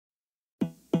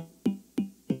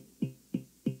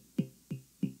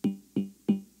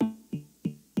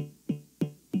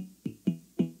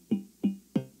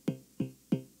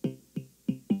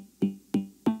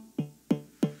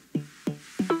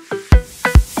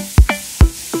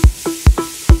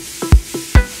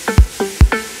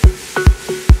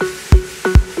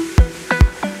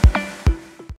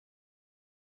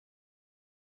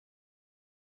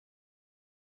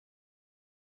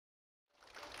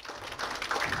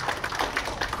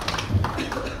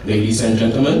Ladies and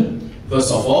gentlemen, first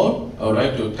of all, I would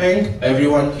like to thank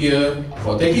everyone here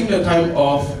for taking the time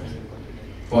off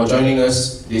for joining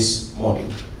us this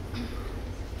morning.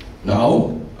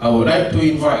 Now, I would like to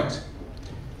invite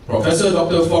Professor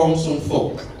Dr. Fong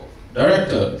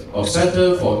Director of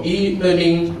Center for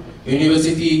E-Learning,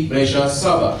 University Malaysia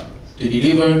Sabah, to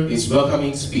deliver his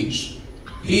welcoming speech.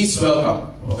 Please welcome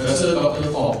Professor Dr.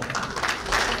 Fong.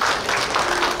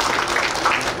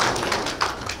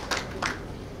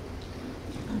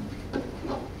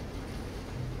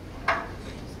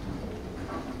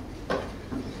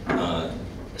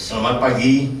 Selamat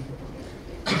pagi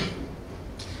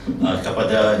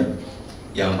kepada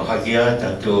yang bahagia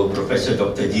Datuk Profesor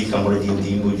Dr. G. Kamarudin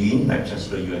Dimudin, Naib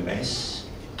Chancellor UMS,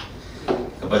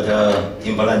 kepada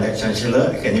Timbalan Naib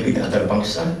Chancellor Akademik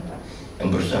Antarabangsa yang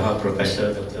berusaha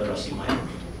Profesor Dr. Rasimai,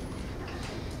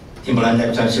 Timbalan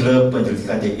Naib Chancellor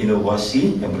Pendidikan dan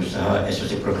Inovasi yang berusaha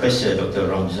Associate Profesor Dr.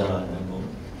 Ramza Nambung,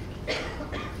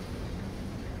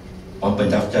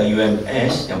 pendaftar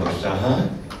UMS yang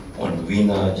berusaha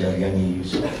Wina Jariani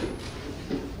Yusuf,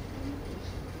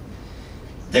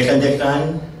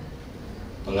 dekan-dekan,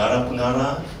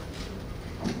 pengarah-pengarah,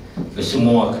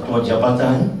 kesemua ketua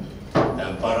jabatan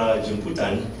dan para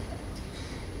jemputan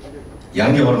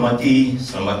yang dihormati,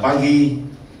 selamat pagi,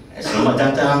 selamat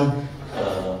datang ke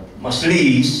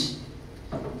Majlis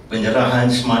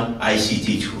Penyerahan Smart ICT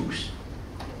Tools.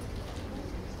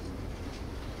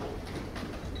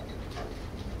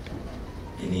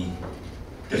 Ini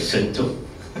tersentuh.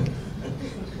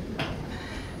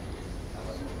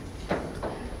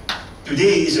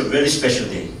 Today is a very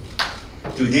special day.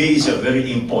 Today is a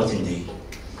very important day.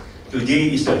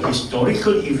 Today is a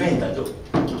historical event, Datuk.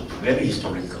 Very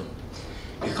historical.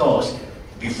 Because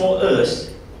before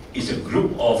us is a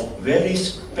group of very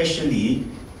specially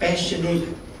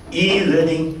passionate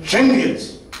e-learning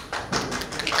champions.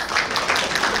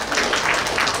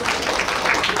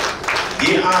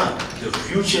 They are the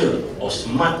future of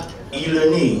smart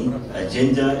e-learning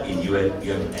agenda in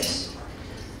UMS.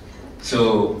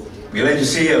 So we'd like to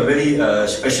say a very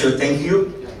special thank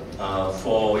you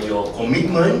for your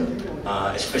commitment,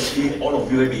 especially all of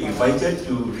you have been invited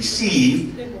to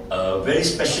receive a very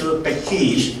special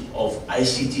package of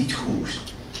ICT tools.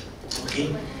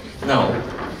 Okay, now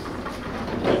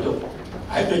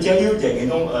I have to tell you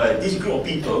that this group of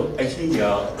people, actually there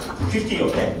are 50 of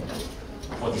them,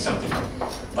 40 something,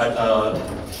 but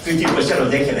 50% of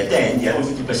them can attend, the other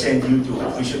 50% due to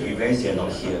official events, they are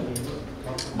not here.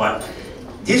 But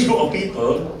this group of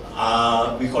people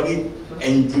are, we call it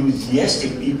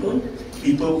enthusiastic people,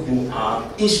 people who are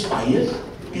inspired,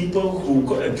 people who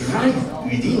got a drive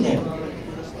within them,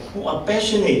 who are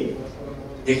passionate.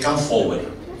 They come forward,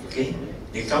 okay?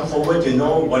 They come forward to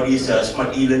know what is a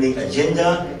smart e-learning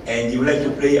agenda, and they would like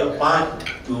to play a part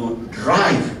to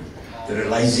drive the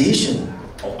realization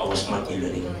of our smart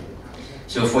e-learning.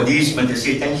 So for this, I want to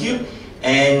say thank you.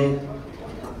 And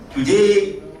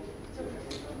today,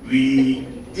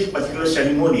 this particular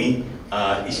ceremony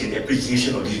is in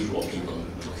appreciation of this group of people.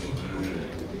 Okay.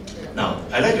 Now,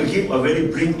 I'd like to give a very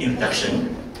brief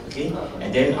introduction, okay?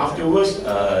 And then afterwards,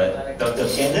 Dr.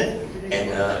 Kenneth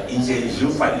and Encik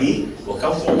Zulfadli will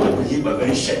come forward to give a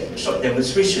very short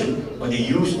demonstration on the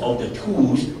use of the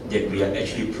tools that we are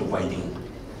actually providing.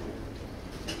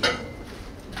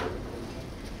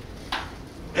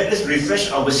 Let us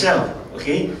refresh ourselves,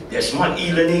 okay? The smart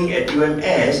e-learning at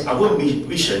UMS, our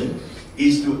mission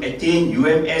is to attain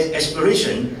UMS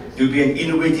aspiration to be an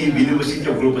innovative university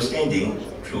of global standing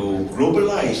through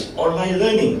globalized online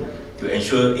learning, to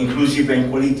ensure inclusive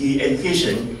and quality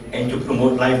education, and to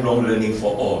promote lifelong learning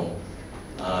for all.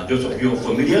 Those of you who are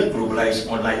familiar,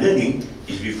 globalized online learning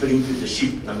is referring to the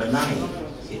sheet number 9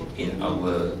 in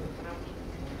our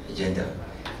agenda.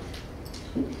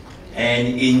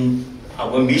 And in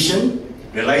our mission,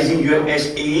 realizing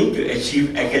UMS aim to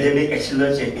achieve academic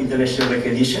excellence and international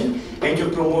recognition, and to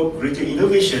promote greater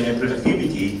innovation and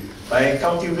productivity by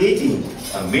cultivating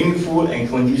a meaningful and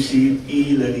conducive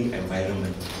e-learning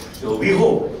environment. So we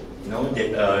hope,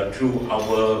 that through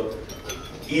our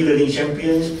e-learning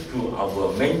champions, through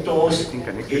our mentors,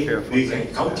 okay, we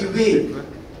can cultivate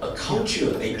a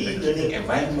culture, an e-learning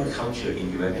environment culture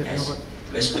in UMS,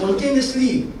 where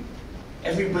spontaneously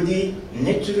everybody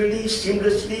naturally,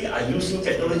 seamlessly are using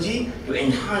technology to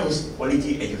enhance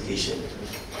quality education.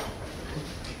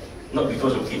 Not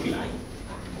because of KPI.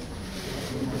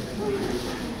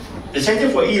 The Center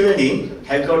for E-Learning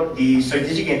have got the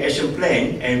strategic and action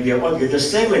plan, and we have altogether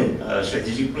 7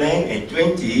 strategic plan and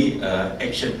 20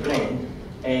 action plan.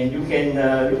 And you can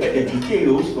look at the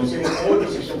details concerning all the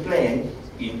action plan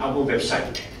in our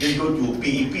website. Just go to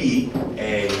PEP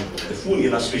and the full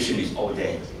illustration is all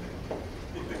there.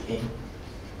 Okay.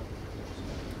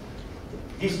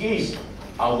 This is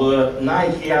our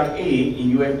 9 KRA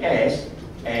in UMS,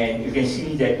 and you can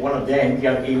see that one of them,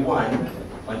 KRA 1,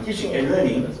 on teaching and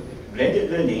learning,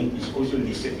 blended learning is also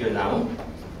listed here now.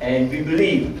 And we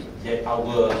believe that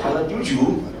our Halal 7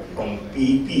 from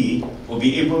PEP will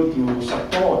be able to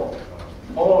support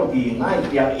all the 9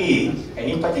 KRA, and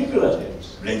in particular,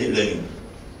 blended learning.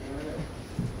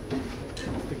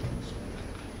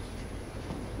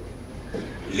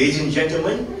 Ladies and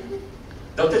gentlemen,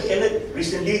 Dr. Kenneth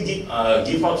recently did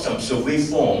give out some survey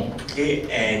form, okay,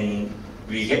 and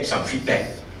we get some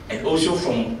feedback. And also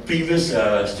from previous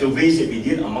surveys that we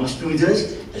did among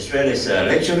students as well as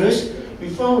lecturers, we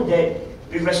found that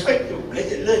with respect to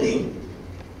blended learning,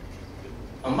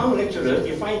 among lecturers,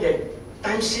 they find that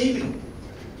time saving.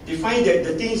 They find that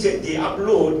the things that they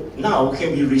upload now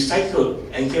can be recycled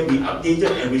and can be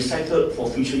updated and recycled for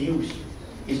future use.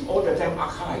 It's all the time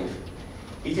archived.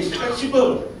 It is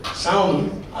flexible.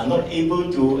 Some are not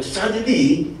able to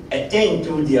suddenly attend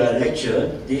to their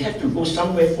lecture. They have to go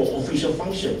somewhere for official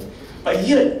function. But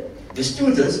yet, the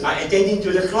students are attending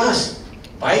to the class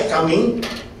by coming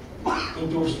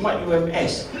into Smart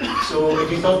UMS. So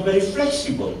it becomes very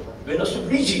flexible. We're not so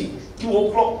rigid.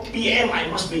 2:00 PM, I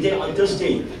must be there on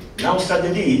Thursday. Now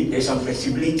suddenly, there's some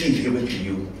flexibility given to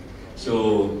you.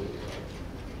 So,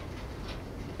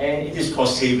 and it is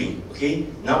cost saving, okay?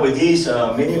 Nowadays,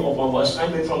 many of our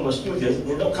assignments from our students,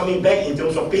 they're not coming back in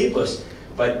terms of papers,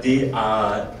 but they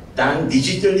are done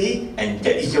digitally, and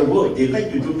that is their work. They like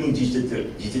to do things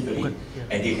digitally,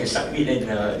 and they can submit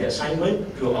the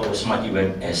assignment through our Smart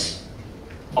UMS.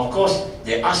 Of course,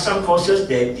 there are some courses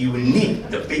that you will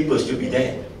need the papers to be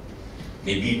there,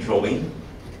 maybe drawing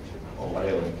or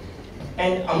whatever.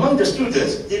 And among the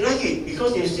students, they like it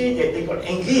because they say that they got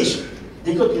engaged.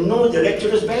 They got to know the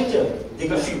lecturers better. They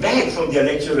got feedback from their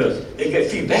lecturers. They get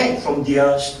feedback from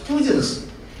their students.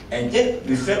 And that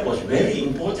we felt was very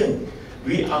important.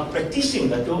 We are practicing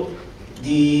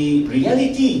the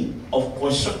reality of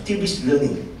constructivist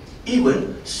learning,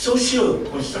 even social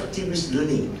constructivist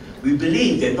learning. We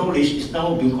believe that knowledge is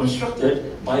now being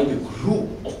constructed by the group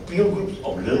of peer groups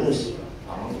of learners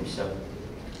around themselves.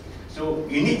 So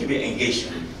you need to be engaged.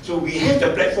 So we have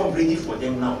the platform ready for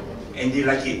them now, and they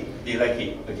like it. They like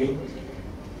it. Okay.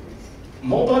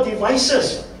 Mobile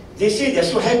devices. They say they're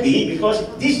so happy because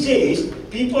these days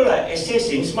people are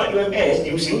accessing Smart UMS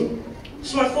using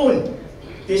smartphone.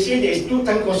 They say that it's too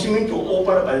time consuming to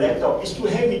open up a laptop. It's too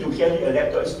heavy to carry a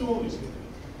laptop. It's too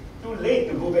late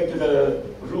to go back to the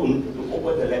room to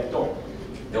open the laptop.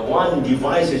 The one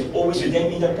device is always with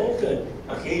them in the pocket.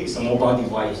 Okay, it's a mobile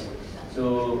device.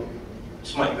 So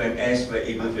Smart UMS were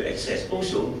able to access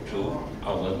also through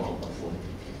our mobile phone.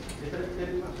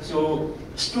 So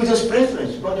students'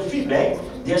 preference, from the feedback,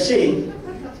 they are saying,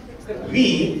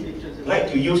 we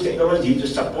like to use technology to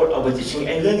support our teaching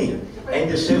and learning. And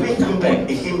the survey came back,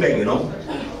 you know.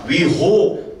 We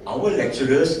hope our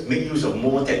lecturers make use of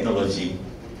more technology.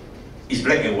 It's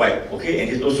black and white, okay? And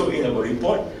it's also in our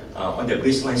report on the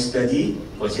baseline study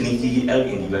concerning TEL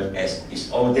in the UMS.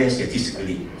 It's all there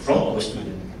statistically from our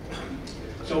students.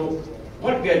 So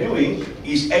what we are doing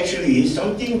is actually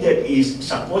something that is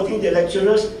supporting the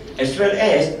lecturers as well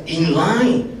as in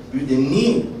line with the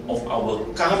need of our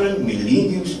current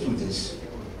millennial students.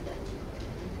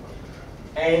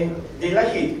 And they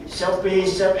like it,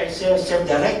 self-paced, self-access,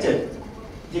 self-directed.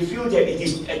 They feel that it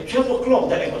is at 12 o'clock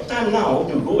that I got time now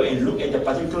to go and look at the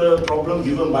particular problem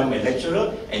given by my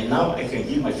lecturer, and now I can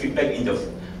give my feedback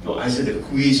to answer the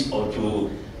quiz or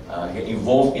to get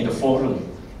involved in the forum.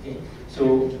 Okay?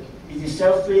 So it is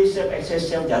self-paced, self-access,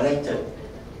 self-directed.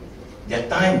 Their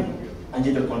time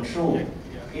under the control.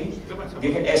 Okay?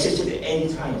 They can access it at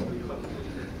any time.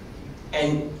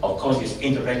 And of course, it's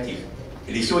interactive.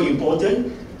 It is so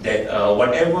important that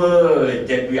whatever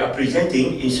that we are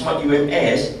presenting in Smart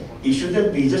UMS, it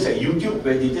shouldn't be just a YouTube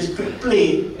where they just click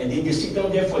play and they just sit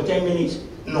down there for 10 minutes.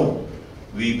 No.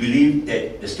 We believe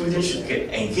that the students should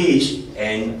get engaged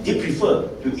and they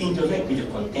prefer to interact with the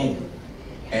content.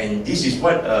 And this is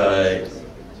what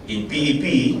in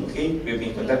PEP, okay, we've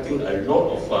been conducting a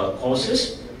lot of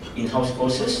courses, in-house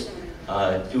courses,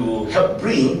 to help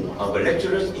bring our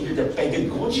lecturers into the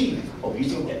pedagogy of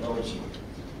using technology.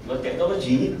 Because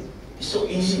technology is so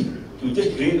easy to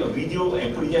just create a video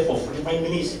and put it there for 45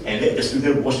 minutes and let the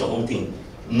student watch the whole thing.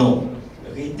 No.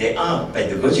 Okay? There are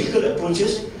pedagogical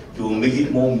approaches to make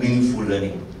it more meaningful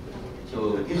learning.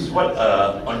 So this is what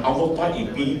on our part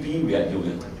in PEP we are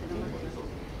doing.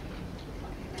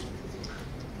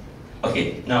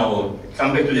 Okay, now come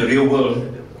back to the real world.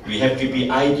 We have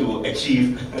KPI to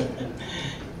achieve.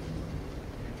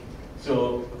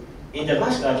 So, in the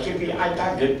last KPI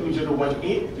target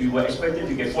 2018, we were expected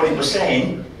to get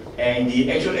 40%, and the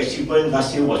actual achievement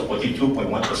last year was 42.1%.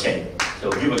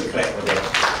 So, give a clap for that.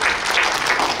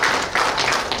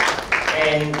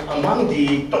 And among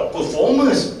the top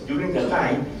performers during the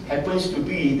time happens to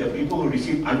be the people who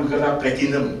received Anugerah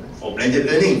Platinum for blended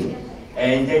learning.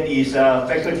 And that is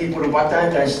Fakulti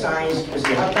Perubatan dan Sains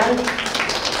Kesihatan,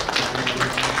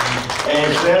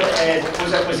 as well as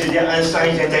Pusat Persediaan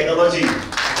Sains dan Teknologi.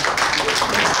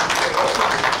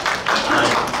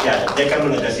 Yeah, dia kan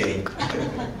mula dari sini.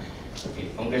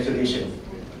 Okay, congratulations.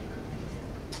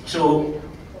 So,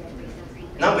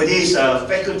 nowadays,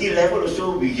 faculty level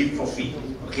also we give for free,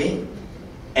 okay?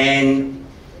 And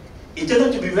it turned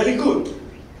out to be very good.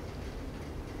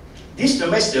 This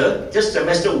semester, just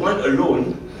semester 1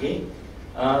 alone, okay,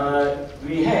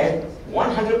 we had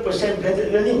 100%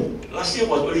 blended learning. Last year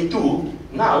was only 2.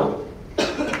 Now,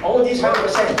 all these 100%,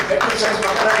 faculty science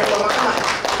makanan dan pemakanan.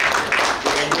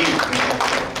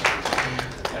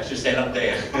 I should stand up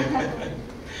there.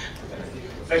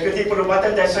 Fakulti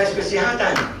Perubatan dan Sains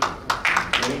Kesihatan.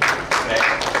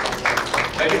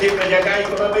 Fakulti Penjagaan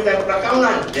Ekonomi dan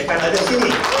Perakaman, dia kan ada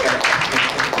sini.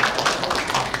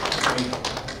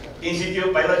 Institut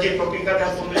Biologi Tropika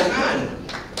dan Pembelajaran,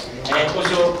 and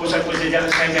also Pusat Persediaan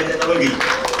Sains dan Teknologi,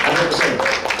 100%.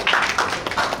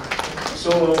 So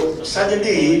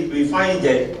suddenly we find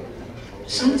that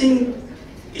something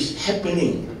is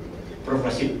happening. Prof.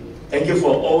 Rashid, thank you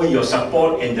for all your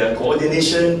support and the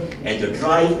coordination and the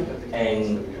drive.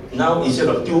 And now instead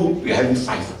of 2, we're having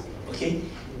 5. Okay,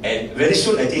 and very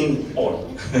soon I think all.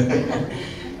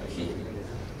 Okay,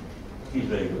 it's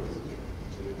very good.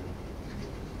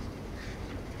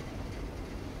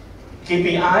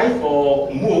 KPI for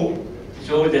MOOC,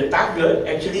 so the target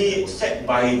actually set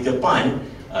by Depan.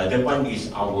 Depan is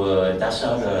our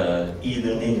dasar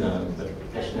e-learning,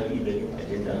 national e-learning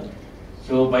agenda.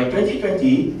 So by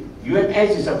 2020,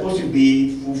 UMS is supposed to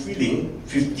be fulfilling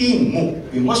 15 MOOC.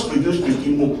 We must produce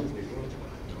 15 MOOC.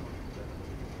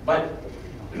 But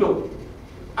look,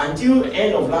 until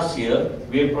end of last year,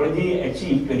 we have already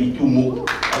achieved 22 MOOC.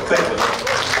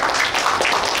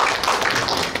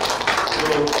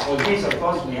 For this, of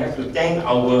course, we have to thank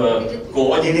our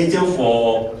coordinator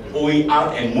for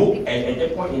OER and MOOC, and at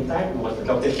that point in time, it was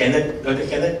Dr. Kenneth. Dr.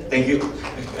 Kenneth, thank you.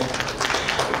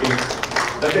 Okay.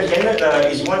 Dr. Kenneth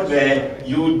is one where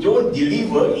you don't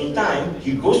deliver in time,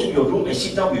 he goes to your room and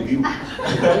sit down with you.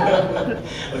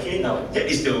 Okay, now that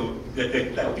is the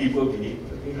type of people we need.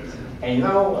 Okay. And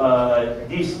now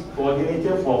this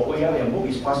coordinator for OER and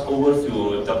MOOC is passed over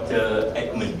to Dr.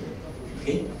 Edmund.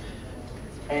 Okay.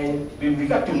 And with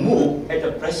regard to MOOC, at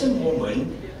the present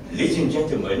moment, ladies and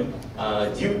gentlemen,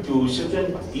 due to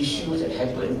certain issues that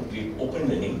happen with open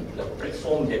learning, the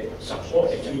platform that support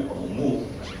actually our MOOC,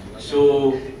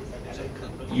 so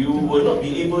you will not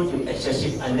be able to access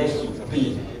it unless you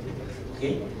pay.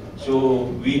 Okay, so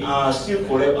we are still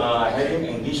having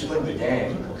engagement with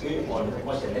them, okay, on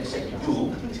what's the next step to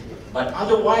do. But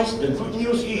otherwise, the good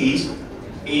news is,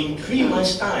 in 3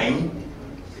 months' time,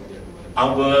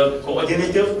 our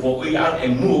coordinator for OER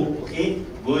and MOOC, okay,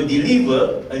 will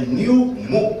deliver a new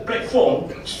MOOC platform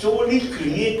solely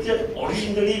created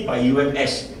originally by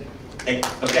UMS. And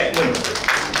Edmund,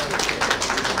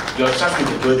 your son is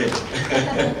a burden.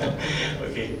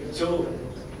 Okay, so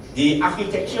the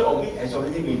architecture of it has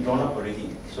already been drawn up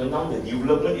already. So now the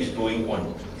development is going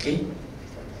on. Okay,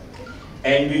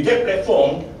 and with that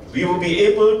platform, we will be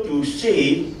able to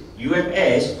save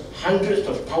UMS hundreds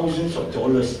of thousands of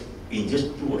dollars in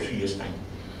just 2 or 3 years' time.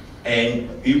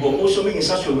 And we will also make in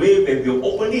such a way that we will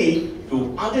open it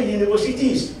to other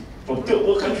universities from third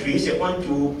world countries that want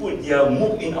to put their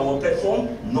MOOC in our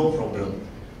platform, no problem.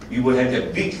 We will have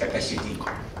the big capacity.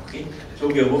 Okay?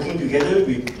 So we are working together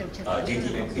with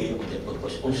JTMK on that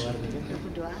purpose also.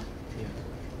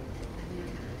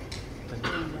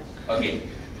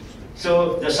 Okay.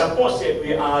 So the support that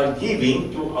we are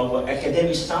giving to our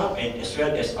academic staff and as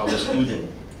well as our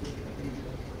students.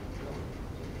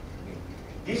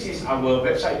 This is our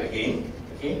website again,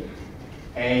 okay?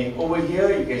 And over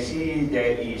here you can see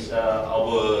there is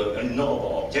our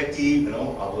objective,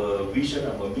 our vision,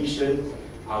 our mission,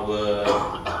 our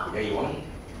there you are,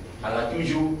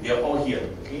 Halatuju, they are all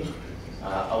here, okay?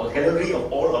 Our gallery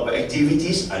of all our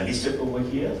activities are listed over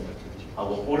here.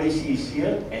 Our policy is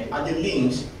here, and other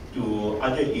links to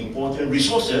other important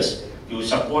resources to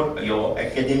support your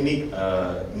academic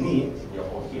needs, they are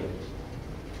all here.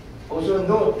 Also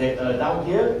note that down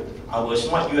here, our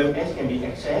smart UMS can be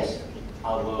accessed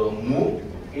our MOOC,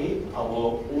 okay,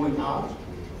 our OER,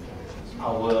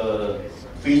 our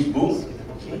Facebook.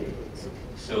 Okay.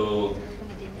 So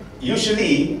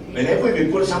usually, whenever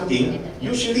we put something,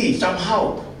 usually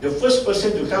somehow the first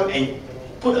person to come and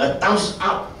put a thumbs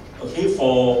up, okay,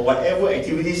 for whatever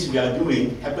activities we are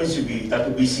doing happens to be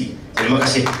Dato' BC. Terima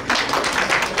kasih.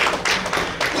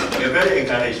 We are very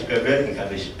encouraged. We are very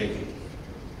encouraged. Thank you.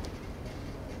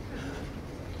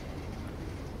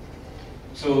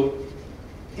 So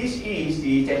this is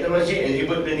the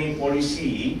technology-enabled learning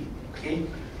policy, okay,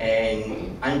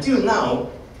 and until now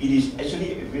it is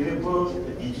actually available in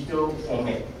the digital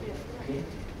format, okay,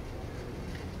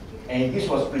 and this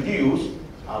was produced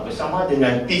bersama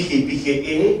dengan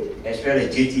PKPKA as well as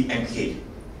JTMK,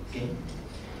 okay,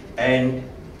 and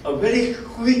a very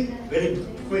quick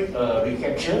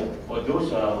recapture for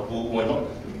those who were not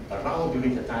around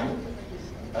during the time.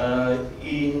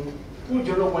 In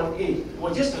 2018, it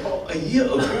was just about a year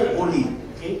ago only,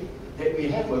 okay, that we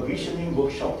have a visioning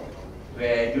workshop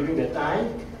where during the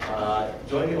time,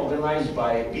 jointly organized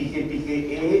by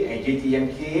PKPKA and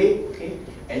JTMK, okay,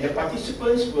 and the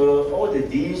participants were all the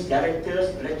deans,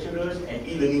 directors, lecturers, and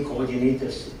e-learning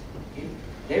coordinators. Okay.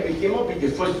 Then we came up with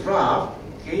the first draft,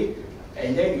 okay,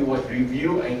 and then it was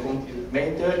reviewed and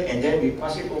commented, and then we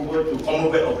passed it over to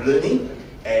Commonwealth of Learning.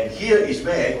 And here is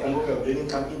where Commonwealth of Learning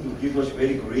comes in to give us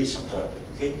very great support.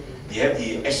 Okay, they have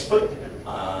the expert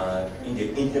in the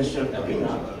international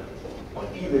arena on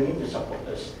e-learning to support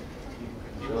us.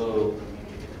 So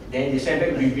then they send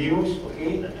back reviews,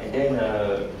 okay, and then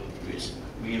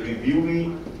we review it,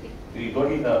 we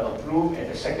got it approved at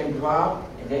the second draft,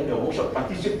 and then the workshop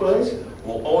participants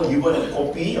were all given a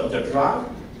copy of the draft,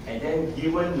 and then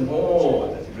given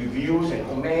more reviews and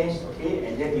comments, okay,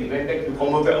 and then we went back to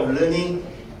Commonwealth of Learning,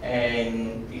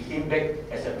 and it came back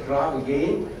as a draft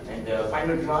again, and the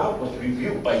final draft was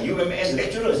reviewed by UMS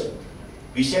lecturers.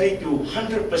 We sent it to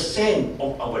 100%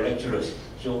 of our lecturers.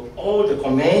 So all the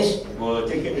comments were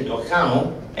taken into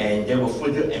account, and there were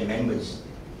further amendments.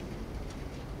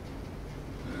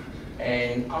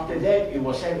 And after that, it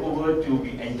was sent over to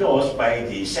be endorsed by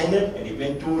the Senate, and it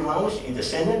went 2 rounds in the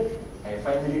Senate, and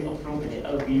finally approved at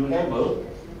the LPU level,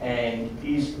 and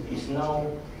this is now,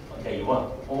 there you are,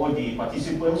 all the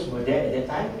participants were there at that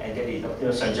time, and then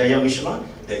Dr. Sanjaya Mishra,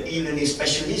 the e-learning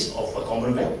specialist of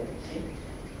Commonwealth, okay.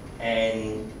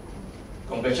 And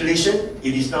congratulations,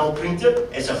 it is now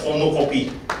printed as a formal copy.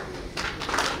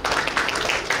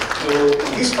 So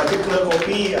this particular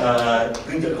copy,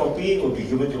 printed copy, will be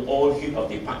given to all head of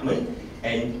department,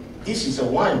 and this is the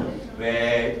one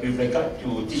where, with regard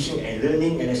to teaching and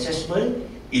learning and assessment,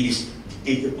 it is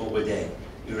dictated over there.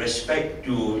 With respect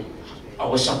to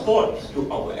our support to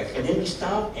our academic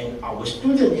staff and our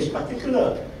students in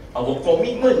particular, our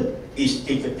commitment is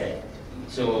stated there.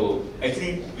 So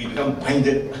actually, we become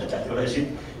binded,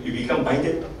 we become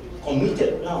binded,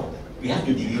 committed now. We have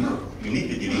to deliver. We need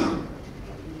to deliver.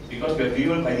 Because we are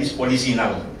driven by this policy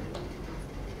now.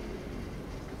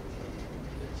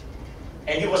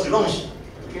 And it was launched.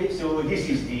 Okay, so this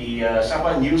is the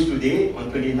SABAH News today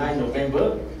on 29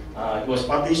 November. It was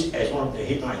published as one of the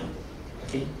headlines.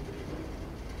 Okay,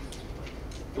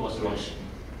 it was launched.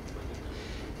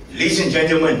 Ladies and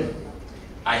gentlemen,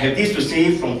 I have this to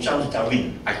say from Charles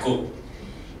Darwin. I quote: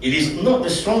 "It is not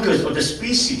the strongest of the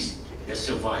species that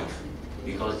survive,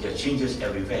 because there are changes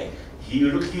everywhere."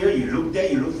 You look here, you look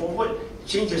there, you look forward,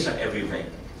 changes are everywhere.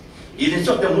 It is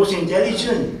not the most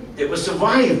intelligent that will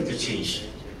survive the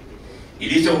change.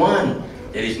 It is the one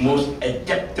that is most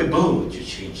adaptable to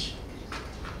change.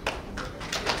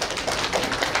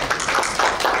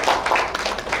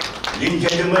 Ladies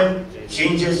and gentlemen,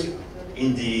 changes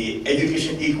in the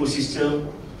education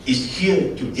ecosystem is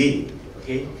here today,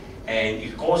 okay? And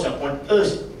it calls upon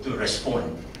us to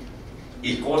respond.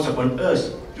 It calls upon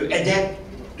us to adapt.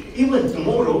 Even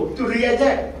tomorrow, to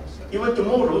re-adapt. Even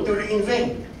tomorrow, to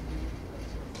reinvent.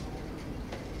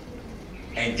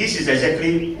 And this is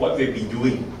exactly what we've been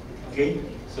doing. Okay?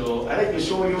 So I'd like to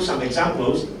show you some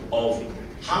examples of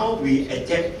how we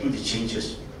adapt to the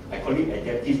changes. I call it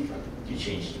adaptive to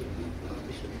change.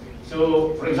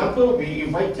 So, for example, we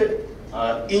invited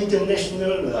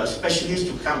international specialists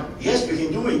to come. Yes, we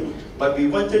can do it, but we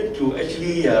wanted to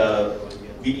actually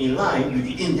be in line with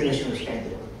the international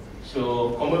standard.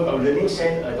 So, Commonwealth of Learning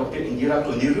sent Dr. Indira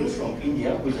Koniru from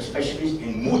India, who is a specialist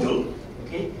in Moodle,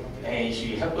 okay, and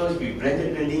she helped us with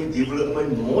blended learning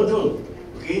development model,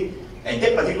 okay, and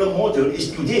that particular model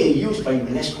is today used by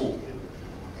UNESCO.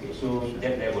 Okay, so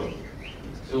that level.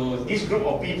 So this group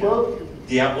of people,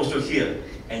 they are also here,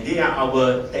 and they are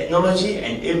our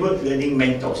technology-enabled learning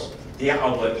mentors. They are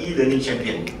our e-learning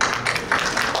champion.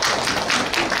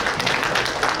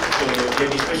 they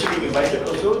are especially invited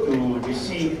also to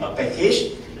receive a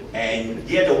package, and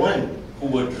they are the one who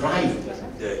will drive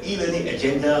the e-learning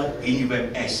agenda in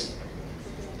UMS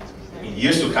in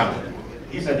years to come.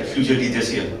 These are the future leaders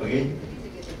here, okay?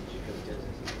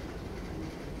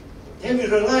 Then we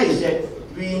realized that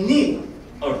we need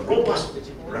a robust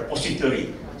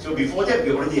repository. So before that,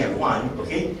 we already have one,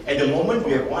 okay? At the moment,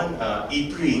 we have one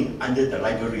e-print under the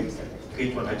library. Okay,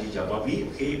 Tuan Haji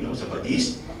Jababi, okay, knows about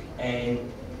this. And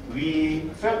we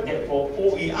felt that for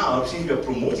OER, since we are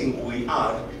promoting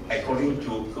OER, according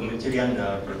to Kementerian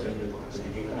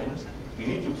Pendidikan, we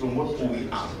need to promote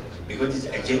OER because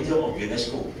it's the agenda of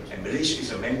UNESCO, and Malaysia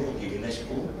is a member of the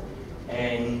UNESCO.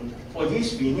 And for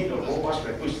this, we need a robust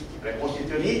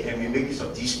repository, and we make use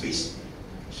of this space.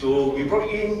 So we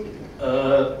brought in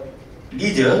a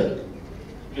leader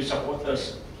to support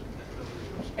us.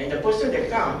 And the person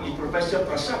that comes is Professor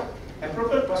Prasad. And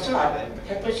Professor Prasad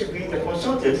happens to be the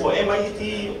consultant for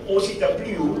MIT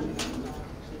OCW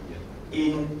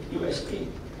in USA.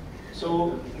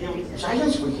 So the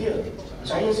giants were here.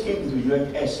 Giants came to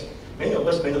UMS. Many of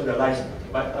us may not realize,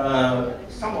 but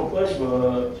some of us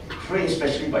were trained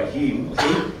especially by him,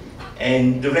 okay?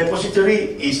 And the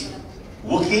repository is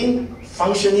working,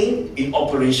 functioning, in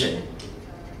operation.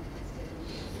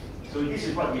 So this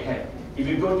is what we have. If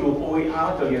you go to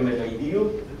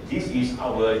OER.edu, this is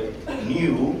our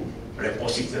new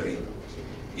repository.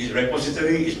 This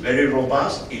repository is very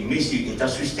robust. It meets the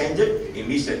industry standard, it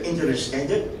meets the internet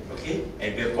standard, okay?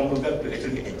 And we have Commonwealth to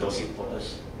actually endorse it for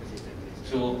us.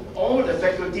 So all the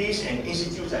faculties and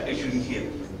institutes are actually here.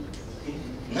 Okay?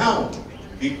 Now,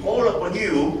 we call upon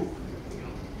you,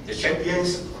 the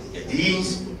champions, the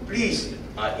deans, please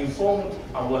inform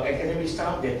our academic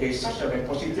staff that there is such a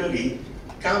repository.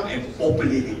 Come and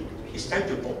populate it. It's time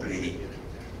to populate it.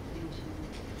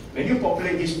 When you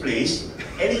populate this place,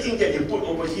 anything that you put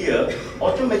over here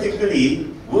automatically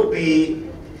will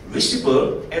be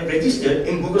visible and registered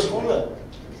in Google Scholar.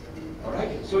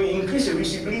 Alright? So it increases the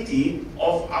visibility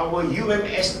of our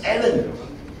UMS talent.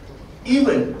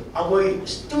 Even our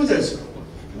students'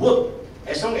 work,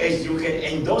 as long as you can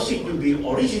endorse it to be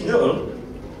original,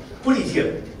 put it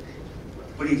here.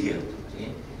 Put it here.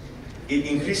 Okay? It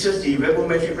increases the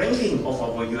webometric ranking of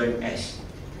our UMS.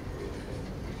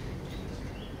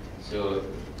 So,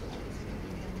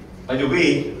 by the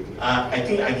way, I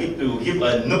think I get to give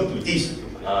a note to this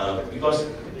because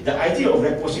the idea of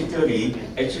repository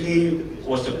actually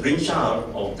was the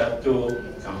brainchild of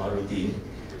Dr. Kamaluddin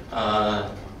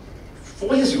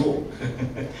 4 years ago.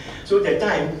 So at that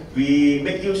time, we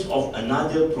make use of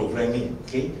another programming,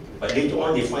 okay? But later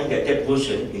on, they find that that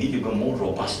version, you need to be more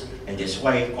robust. And that's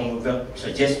why Commonwealth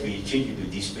suggests we change it to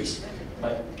this space.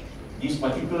 But this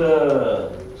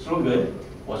particular slogan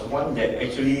was one that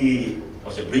actually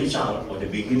was a brainchild of the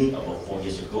beginning about 4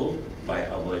 years ago by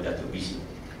our Dr. BC.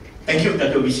 Thank you,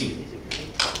 Dr. BC.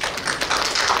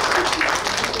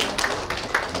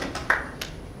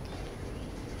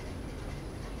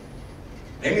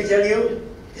 Let me tell you,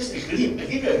 just a glimpse, I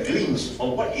give you a glimpse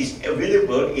of what is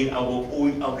available in our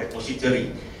OER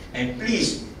repository. And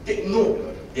please take note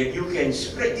that you can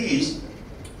spread this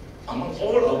among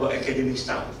all our academic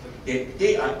staff, that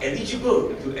they are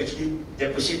eligible to actually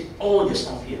deposit all the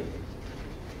stuff here.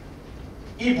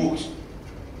 E-books.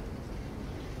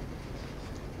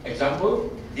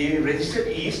 Example, they registered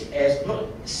it as not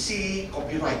C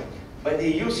copyright, but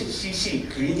they use CC,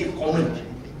 Creative Commons.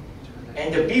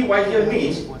 And the BY here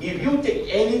means, if you take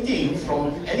anything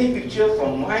from any picture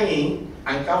from mine,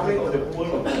 uncovering of the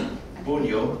pearl of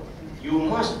Borneo, you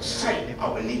must cite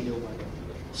our need,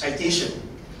 citation.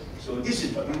 So this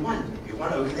is what we want. We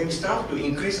want our academic staff to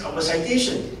increase our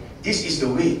citation. This is the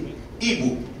way,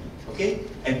 e-book, okay?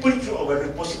 And put it through our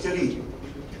repository.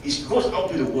 It goes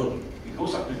out to the world. It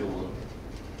goes out to the world.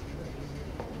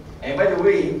 And by the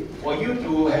way, for you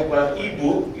to have an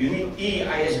e-book, you need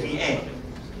e-ISBN.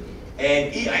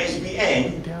 And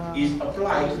e-ISBN is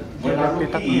applied melalui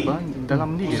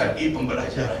pusat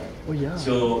e-Pembelajaran.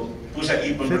 So pusat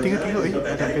e-Pembelajaran is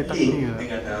ada link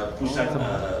dengan pusat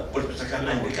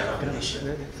perpustakaan negara Malaysia.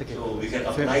 So we can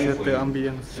apply for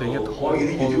you. So all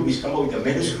you need to do is come up with a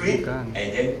manuscript, and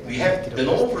then we have the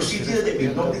normal procedure that we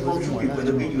normally go through with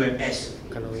the UMS.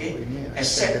 Okay?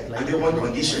 Except under one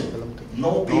condition,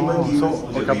 no payment given for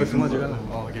the review.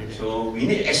 So we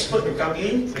need experts to come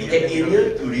in that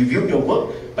area to review your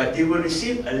work, but they will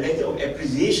receive a letter of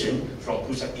appreciation from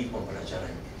Pusat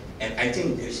e-Pembelajaran. And I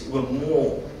think it's even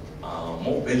more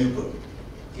valuable,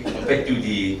 okay, compared to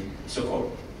the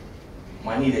so-called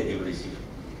money that they will receive.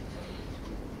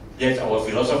 That's our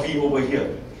philosophy over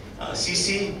here.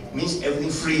 CC means everything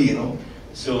free, you know.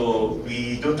 So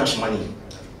we don't touch money.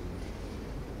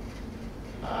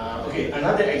 Okay,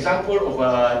 another example of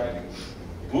a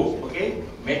book, okay,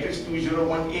 Matrix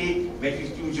 2018,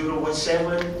 Matrix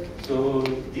 2017. So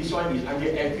this one is under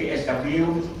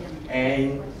FPSW,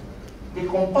 and they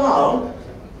compile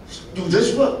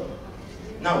students' work.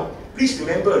 Now, please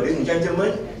remember, ladies and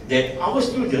gentlemen, that our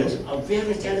students are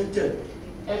very talented.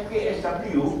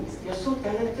 FKSW, they are so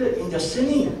talented in their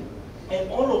singing, and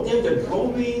all of them, the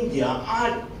drawing, their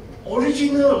art,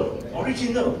 original.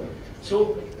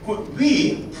 So could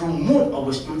we promote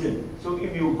our students? So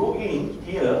if you go in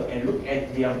here and look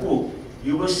at their book,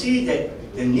 you will see that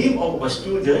the name of a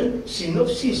student,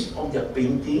 synopsis of their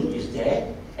painting is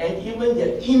there, and even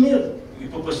their email, we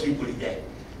purposely put it there.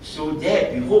 So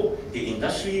that we hope the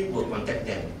industry will contact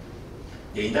them.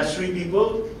 The industry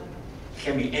people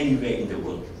can be anywhere in the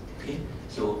world. Okay?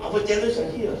 So our talents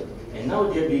are here, and now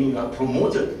they're being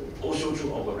promoted also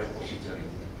through our repository.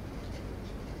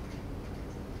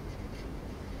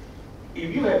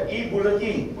 If you have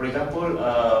e-bulletin, for example,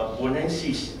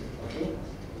 Bonensis, okay,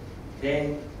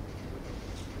 then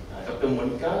Dr.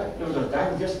 Monica, it was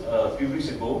done just a few weeks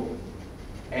ago,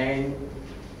 and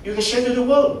you can share to the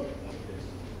world.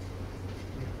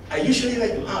 I usually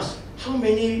like to ask, how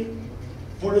many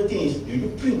bulletins do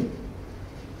you print?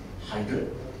 100?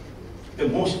 The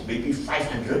most maybe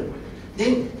 500?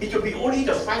 Then it will be only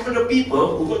the 500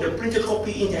 people who got the printed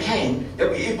copy in their hand that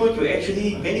will be able to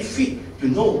actually benefit to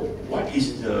know what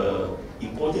is the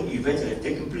important events that have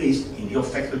taken place in your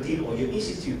faculty or your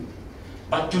institute.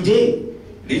 But today,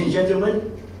 ladies and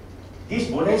gentlemen,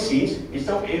 this Bonensis is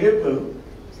now available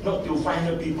not to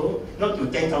 500 people, not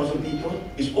to 10,000 people,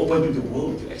 it's open to the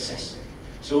world to access.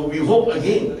 So we hope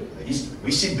again, this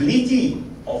visibility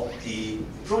of the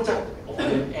product of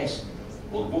UMS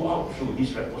will go out through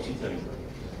this repository.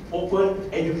 Open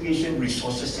Education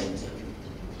Resources Center.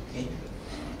 Okay?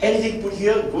 Anything put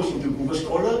here goes into Google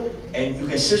Scholar, and you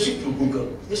can search it through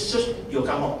Google. Just search, you'll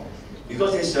come out.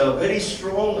 Because there's a very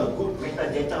strong, good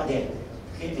metadata there.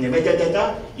 Okay? In the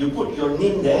metadata, you put your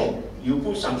name there, you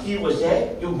put some keywords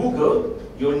there, you Google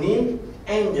your name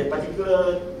and the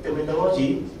particular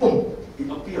terminology, boom, it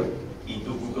appears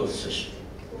into Google search.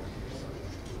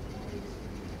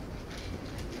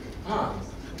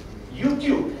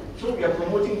 YouTube. So we are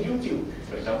promoting YouTube.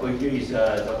 For example, here is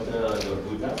Dr.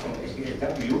 Buddha from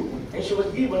SKSW, and she was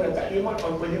given a taklimat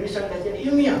on penulisan kajian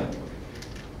ilmiah.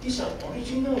 These are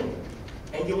original.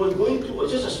 And they were going to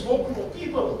just a small group of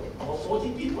people, about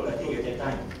 40 people I think at that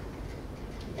time.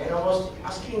 And I was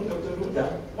asking Dr.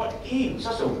 Buddha, what is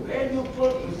such a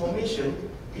valuable information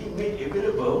being made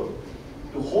available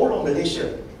to whole of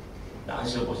Malaysia? The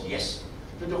answer was yes.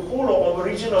 To the whole of our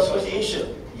region of South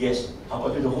Asia, yes. How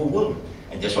about to the whole world?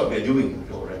 And that's what we're doing,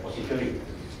 the repository.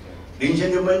 Ladies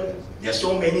and gentlemen, there are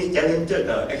so many talented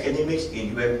academics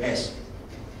in UMS.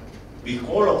 We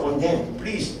call upon them,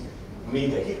 please, may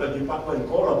the head of department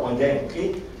call upon them,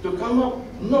 okay, to come up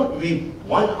not with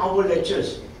 1 hour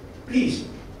lectures, please,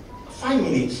 5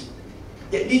 minutes,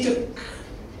 that little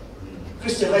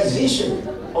crystallization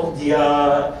of their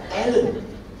talent,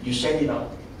 you send it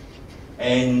out.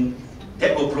 And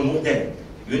that will promote them.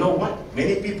 You know what?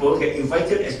 Many people get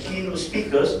invited as keynote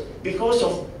speakers because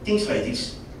of things like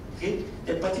this. Okay?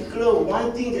 That particular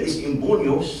one thing that is in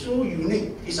Borneo, so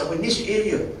unique, is our niche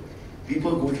area.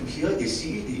 People go to here, they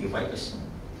see it, they invite us.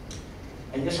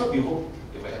 And that's what we hope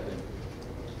it will happen.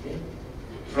 Okay?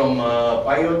 From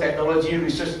Biotechnology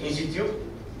Research Institute,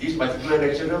 this particular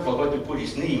lecturer forgot to put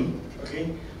his name.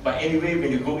 Okay? But anyway,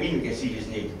 when you go in, you can see his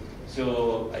name.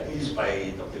 So I think this is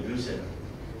by Dr. Wilson.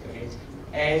 Okay?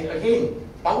 And again,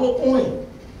 PowerPoint.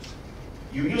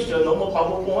 You use your normal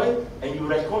PowerPoint and you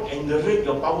record and narrate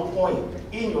your PowerPoint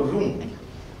in your room.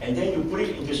 And then you put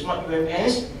it into Smart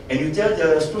UMS and you tell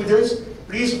the students,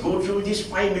 please go through this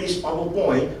 5 minutes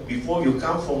PowerPoint before you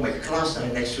come for my class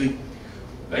next week.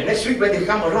 But next week when they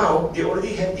come around, they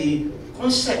already have the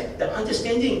concept, the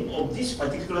understanding of this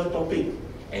particular topic.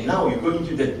 And now you go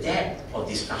into the depth of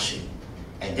discussion.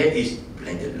 And that is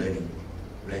blended learning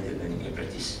and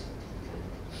practice.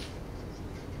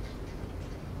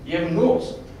 You have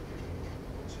notes.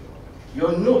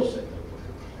 Your notes,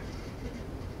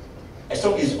 as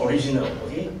long as it's original,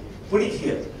 okay, put it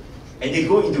here. And they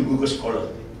go into Google Scholar.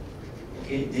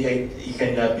 Okay, you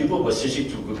can, people will search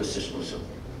it through Google search also.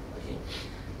 Okay.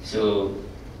 So,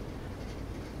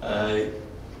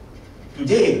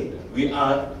 today,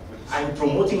 I'm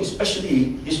promoting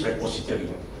especially this repository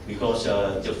because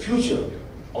the future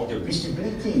of the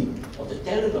visibility of the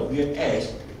talent of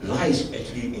UMS lies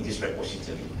actually in this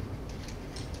repository.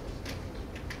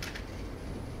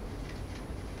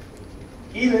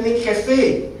 e-learning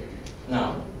cafe.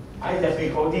 Now, I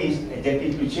definitely call this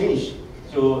adapting to change.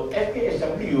 So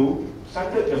FKSW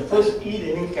started the first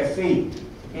e-learning cafe,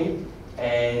 okay?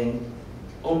 And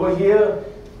over here,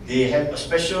 they have a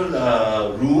special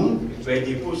room where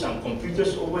they put some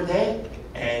computers over there,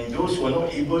 and those who are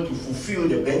not able to fulfill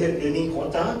the blended learning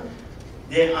quota,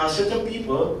 there are certain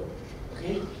people,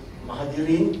 okay,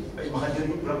 Mahadirin,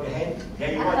 Mahadirin, put up your hand.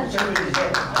 Yeah, you want to check with his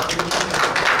hand.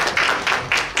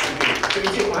 Okay, so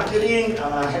Encik Mahadirin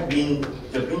have been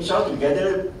the brainchild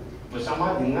together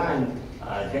bersama dengan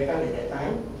Dekan at that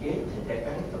time, okay, and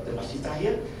Dekan, Dr. Masita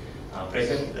here,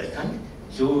 President Dekan.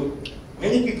 So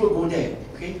many people go there,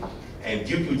 okay, and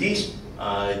due to this,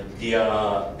 their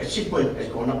achievement has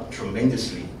gone up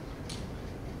tremendously.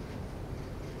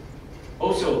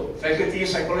 Also, Faculty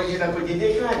Psychology dan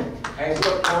Pendidikan has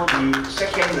got now the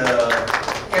second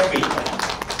cafe.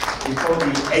 It's called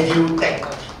the EduTech.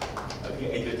 Okay,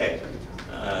 EduTech.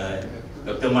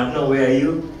 Dr. Matno, where are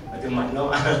you? Dr.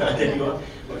 Matno, there you are.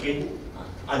 Okay.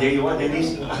 There you are,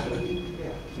 Dennis.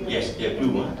 Yes, they have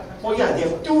two. Oh yeah, they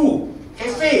have two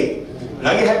cafe.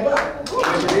 Lagi hebat.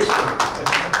 Congratulations.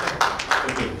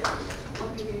 Okay.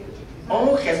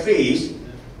 All cafes,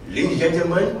 ladies and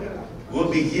gentlemen, will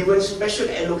be given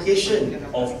special allocation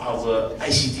of our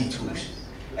ICT tools.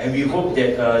 And we hope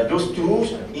that those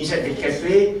tools inside the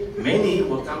cafe, many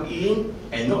will come in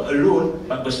and not alone,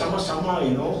 but bersama-sama,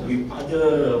 you know, with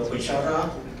other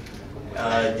pensyarah.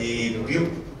 They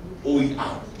build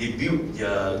OER, they build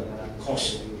their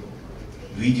course,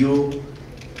 video,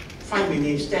 5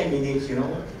 minutes, 10 minutes, you know,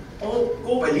 or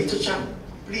go by little chunk.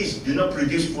 Please do not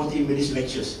produce 40 minutes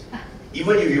lectures.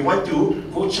 Even if you want to,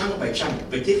 go chunk by chunk.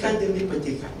 Petikan demi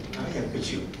petikan. Yang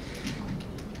kecil.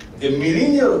 The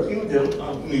millennial kingdom,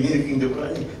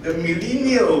 the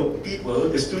millennial people,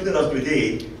 the students of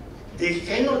today, they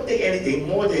cannot take anything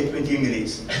more than 20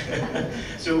 minutes.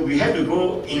 So we have to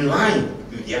go in line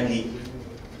with their need.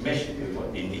 Mesh with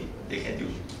what they need, they can do.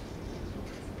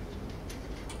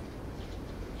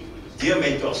 Dear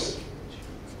mentors,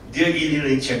 dear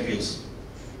e-learning champions,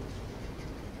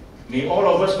 may all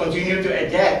of us continue to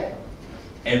adapt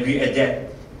and re-adapt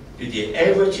to the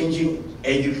ever-changing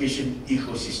education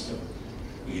ecosystem.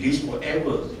 It is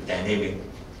forever dynamic.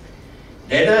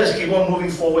 Let us keep on moving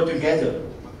forward together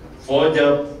for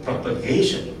the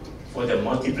propagation, for the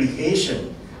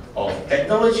multiplication of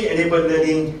technology-enabled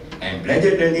learning and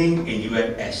blended learning in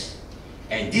UMS.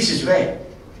 And this is where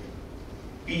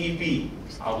PEP,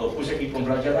 our Pusat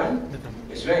e-Pembelajaran,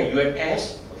 is where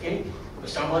UMS, okay,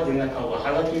 bersama dengan our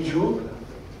Hala 7,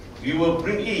 we will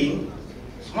bring in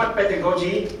smart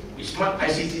pedagogy with smart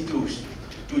ICT tools.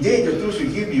 Today, the tools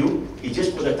we give you is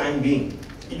just for the time being.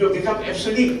 It will become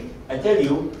obsolete, I tell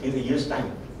you, in a year's time.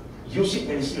 Use it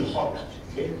when it's still hot.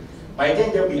 Okay? By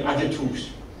then, there will be other tools.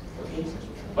 Okay?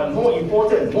 But more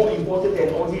important than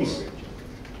all this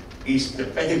is the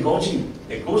pedagogy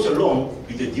that goes along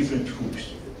with the different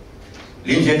tools.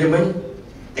 Ladies and gentlemen,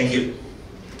 thank you.